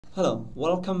Hello,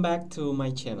 welcome back to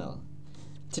my channel.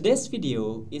 Today's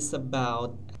video is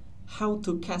about how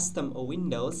to custom a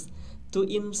Windows to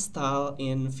install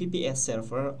in VPS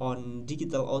server on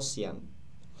DigitalOcean.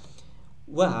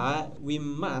 Why we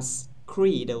must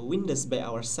create a Windows by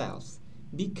ourselves,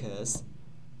 because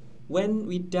when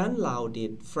we download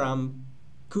it from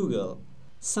Google,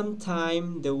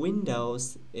 sometimes the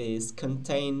Windows is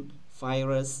contain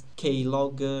virus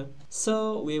keylogger,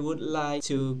 so we would like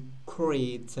to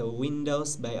create a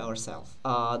Windows by ourselves.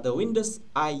 The Windows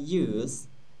I use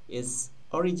is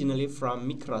originally from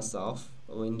Microsoft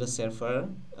Windows Server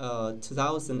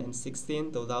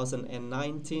 2016,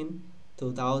 2019,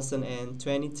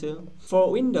 2022.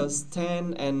 For Windows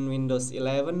 10 and Windows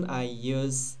 11, I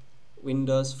use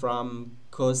Windows from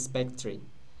Ghost Factory,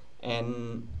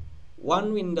 and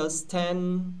one Windows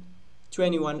 10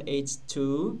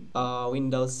 21H2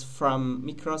 Windows from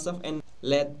Microsoft. And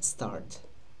let's start.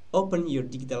 Open your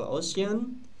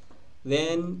DigitalOcean,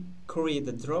 then create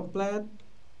a droplet.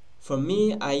 For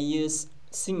me, I use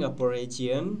Singapore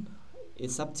region.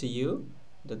 It's up to you.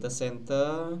 Data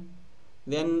center,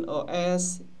 then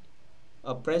OS,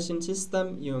 operation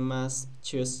system, you must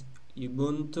choose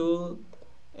Ubuntu,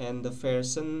 and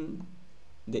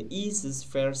the easiest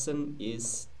version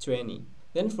is 20.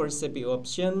 Then for CPU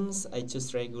options, I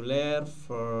choose regular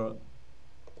for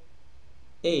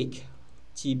 8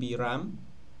 GB RAM.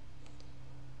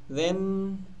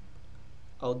 Then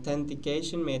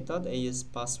authentication method, I use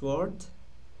password.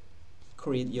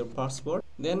 Create your password.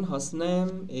 Then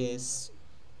hostname is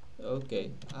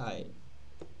okay, I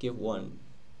give one.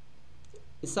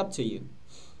 It's up to you.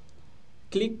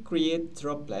 Click create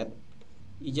droplet.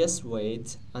 You just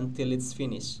wait until it's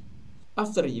finished.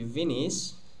 After you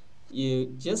finish, you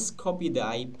just copy the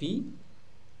IP,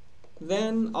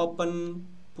 then open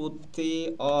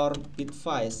putty or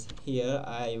bitfiles. Here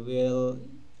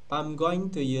I'm going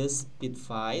to use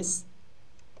bitfiles,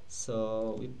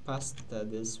 so we paste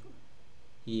this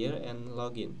here and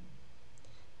login.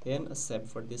 Then accept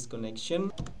for this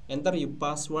connection. Enter your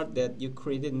password that you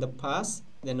created in the past,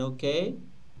 then OK.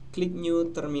 Click new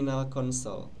terminal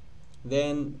console.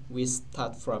 Then we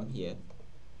start from here.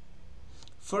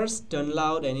 First,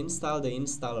 download and install the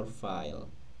installer file.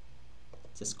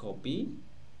 Just copy,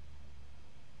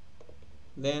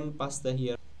 then paste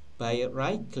here. By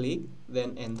right click,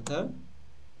 then enter.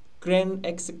 Grant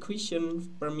execution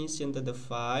permission to the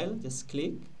file. Just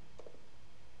click,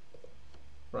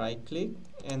 right click,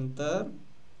 enter,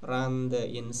 run the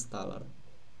installer.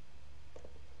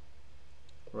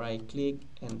 Right click,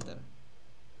 enter.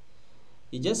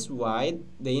 You just wait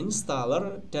the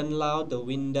installer download the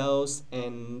Windows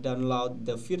and download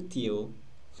the Virtue.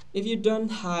 If you don't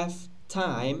have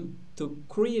time to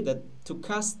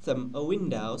custom a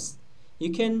Windows,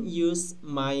 you can use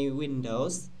my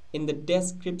Windows in the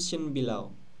description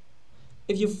below.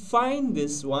 If you find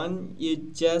this one, you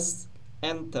just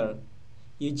enter.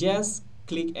 You just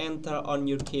click enter on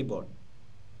your keyboard.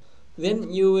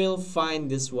 Then you will find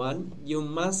this one. You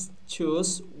must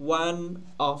choose one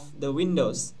of the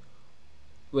Windows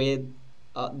with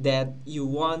that you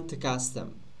want to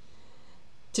custom.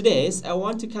 Today I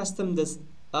want to custom this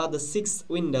the 6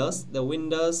 Windows, the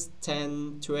Windows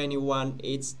 10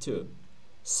 21H2.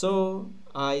 So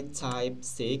I type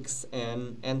 6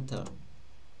 and enter.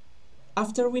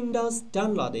 After Windows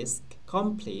download is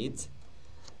complete,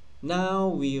 now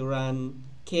we run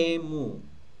kemu.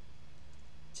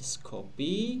 Just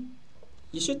copy.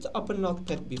 You should open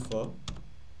Notepad before.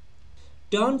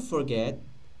 Don't forget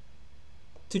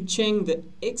to change the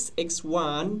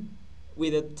XX1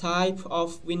 with a type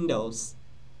of Windows.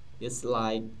 It's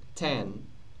like 10.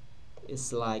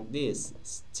 It's like this.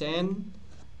 It's 10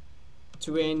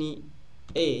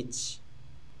 20H2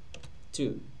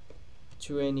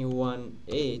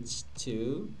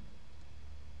 21H2.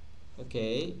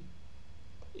 Okay,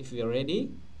 if you're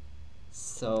ready,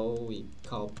 so we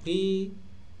copy,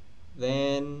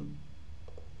 then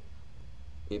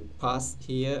we paste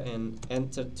here and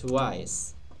enter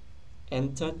twice.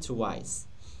 Enter twice.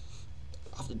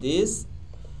 After this,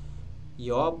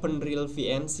 you open real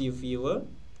VNC viewer,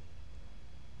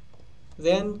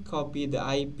 then copy the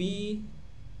IP,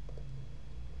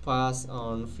 pass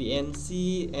on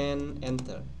VNC and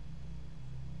enter.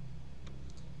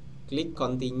 Click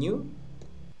continue.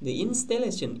 The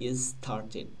installation is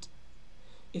started.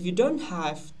 If you don't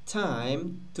have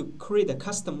time to create a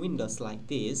custom Windows like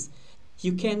this,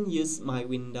 you can use my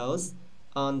Windows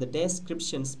on the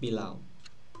descriptions below.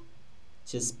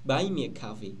 Just buy me a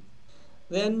coffee.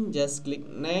 Then just click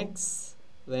next,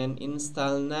 then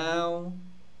install now,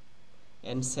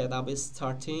 and setup is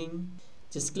starting.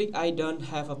 Just click I don't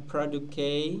have a product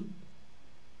key.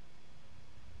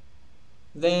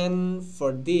 Then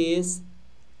for this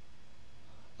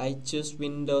I choose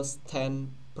Windows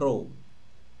 10 Pro.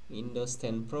 Windows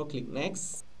 10 Pro, click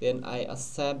next. Then I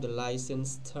accept the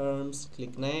license terms,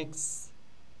 click next.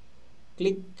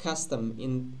 Click custom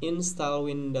install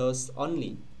Windows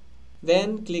only.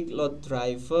 Then click load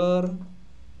driver,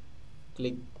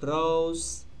 click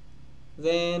browse,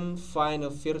 then find a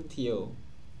Virtue.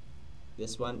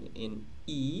 This one in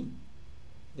E,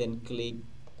 then click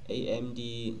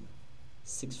AMD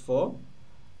 64,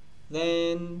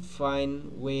 then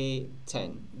find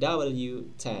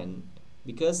W10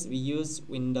 because we use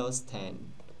Windows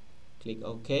 10. Click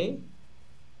OK,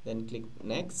 then click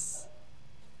next.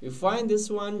 You find this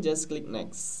one, just click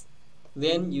next.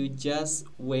 Then you just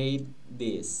wait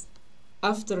this.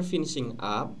 After finishing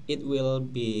up, it will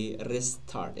be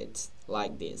restarted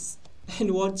like this.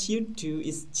 And what you do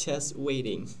is just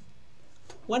waiting.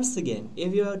 Once again,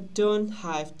 if you don't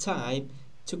have time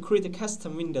to create a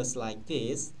custom Windows like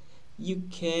this, you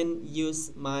can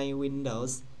use my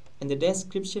Windows in the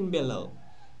description below.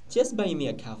 Just buy me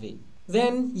a coffee.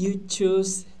 Then you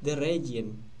choose the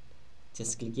region.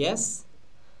 Just click yes.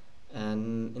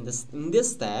 And in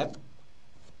this step,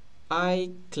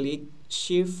 I click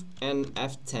Shift and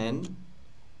F10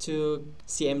 to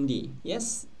CMD.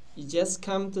 Yes, you just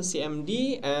come to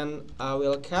CMD and I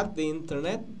will cut the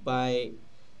internet by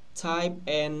type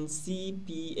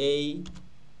ncpa.cpl.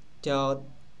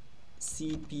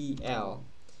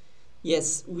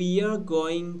 Yes, we are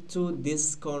going to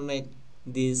disconnect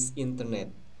this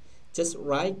internet. Just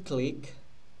right click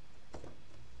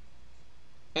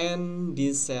and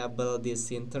disable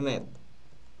this internet.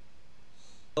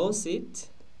 Close it,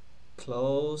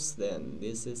 close, then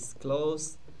this is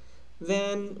closed.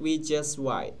 Then we just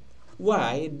wait.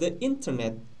 Why the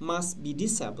internet must be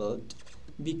disabled?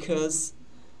 Because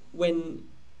when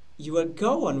you are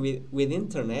go on with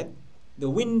internet, the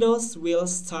Windows will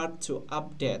start to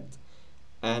update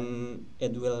and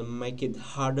it will make it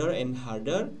harder and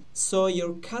harder, so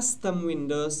your custom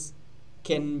Windows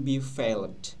can be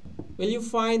failed. Will you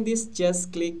find this?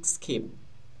 Just click skip.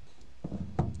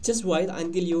 Just wait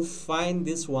until you find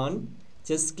this one.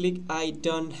 Just click I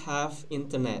don't have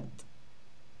internet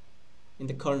in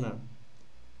the corner.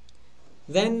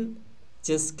 Then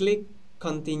just click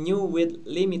continue with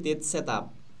limited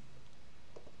setup.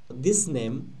 This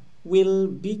name will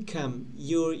become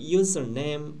your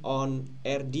username on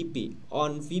RDP,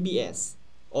 on VPS,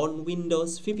 on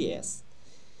Windows VPS.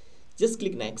 Just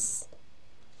click next.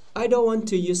 I don't want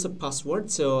to use a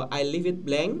password, so I leave it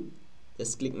blank.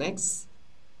 Just click next.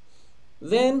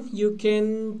 Then you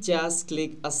can just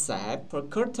click accept. For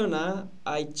Cortana,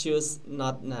 I choose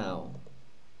not now.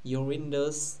 Your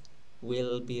Windows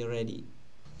will be ready.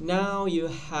 Now you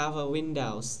have a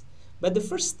Windows. But the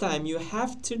first time you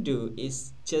have to do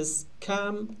is just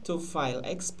come to File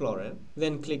Explorer,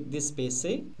 then click this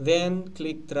PC, then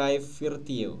click Drive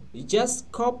Virtue. You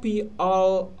just copy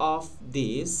all of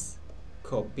this.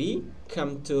 Copy,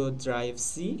 come to Drive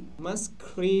C, must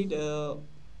create a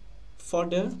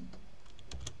folder.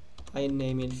 I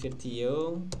name it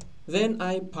Virtue. Then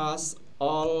I pass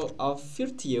all of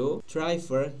Virtue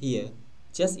driver here.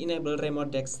 Just enable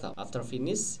remote desktop. After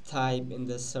finish, type in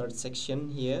the search section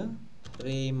here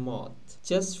remote.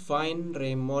 Just find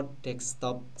remote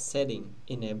desktop setting.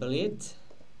 Enable it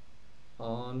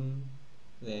on,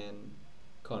 then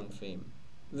confirm.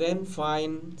 Then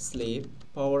find sleep,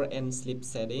 power and sleep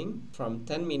setting from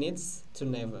 10 minutes to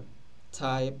never.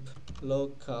 Type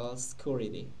local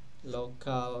security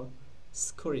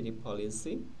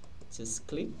policy. Just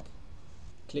click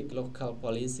local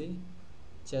policy.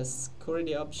 Just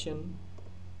security option,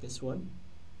 this one.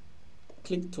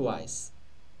 Click twice.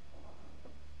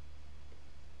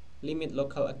 Limit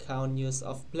local account use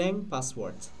of blank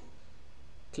password.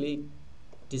 Click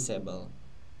disable.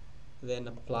 Then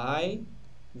apply.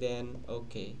 Then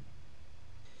OK.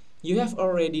 You have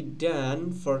already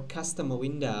done for custom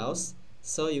Windows,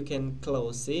 so you can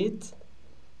close it.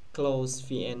 Close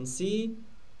VNC.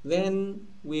 Then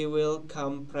we will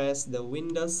compress the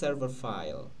Windows Server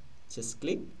file. Just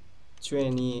click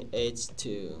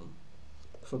 20H2.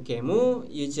 For Kemu,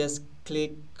 you just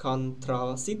click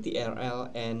Ctrl Ctrl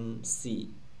and C.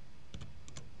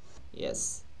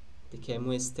 Yes, the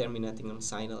Kemu is terminating on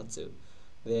signal too.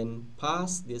 Then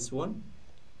pass this one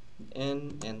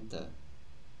and enter.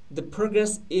 The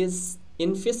progress is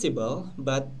invisible,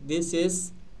 but this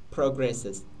is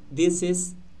progresses. This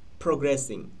is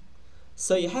progressing.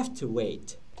 So you have to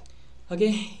wait.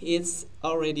 Okay, it's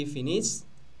already finished.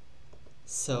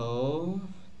 So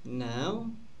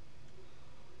now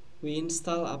we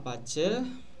install Apache.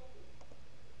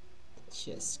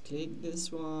 Just click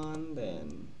this one,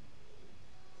 then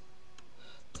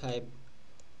type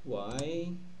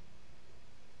Y,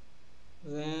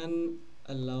 then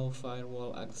allow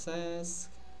firewall access,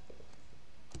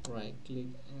 right click,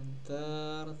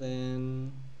 enter,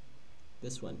 then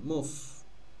this one, move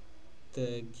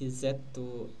the kz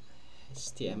to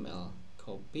HTML,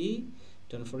 copy,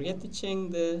 don't forget to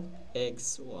change the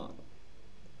x1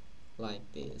 like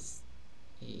this.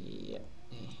 Yeah,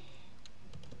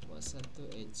 was that to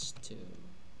h2.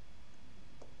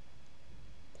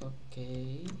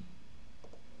 Okay,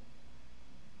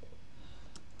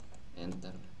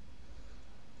 enter.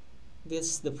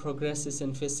 The progress is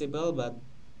invisible, but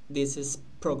this is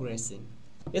progressing.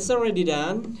 It's already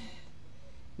done.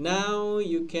 Now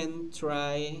you can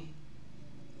try.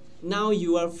 Now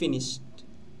you are finished.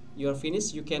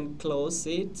 You can close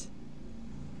it.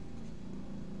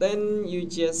 Then you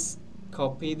just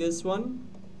copy this one.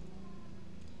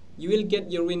 You will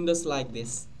get your windows like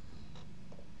this.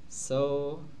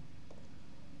 So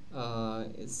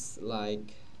it's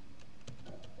like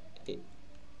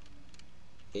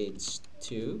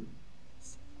H2.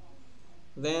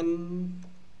 Then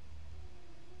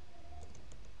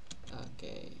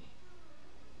okay,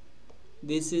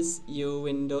 this is your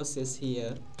Windows is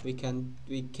here. We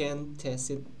can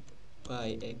test it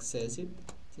by access it.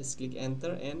 Just click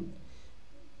enter and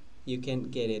you can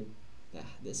get it.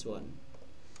 This one.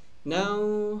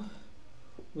 Now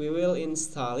we will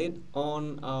install it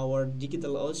on our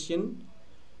DigitalOcean.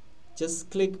 Just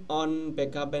click on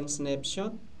backup and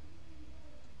snapshot.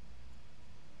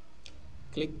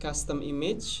 Click custom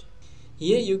image.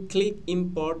 Here you click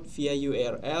import via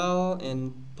URL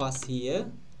and paste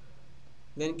here.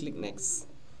 Then click next.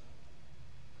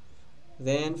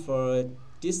 Then for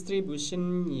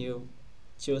distribution you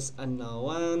choose unknown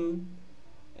one,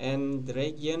 and the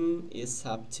region is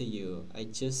up to you. I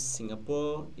choose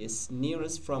Singapore, is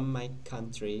nearest from my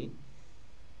country.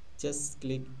 Just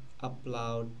click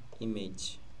upload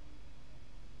image.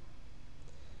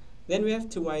 Then we have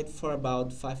to wait for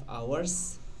about 5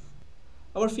 hours.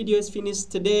 Our video is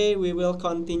finished today. We will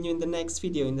continue in the next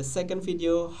video. In the second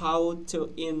video, how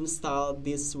to install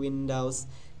this Windows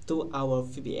to our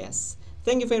VPS.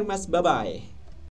 Thank you very much. Bye bye.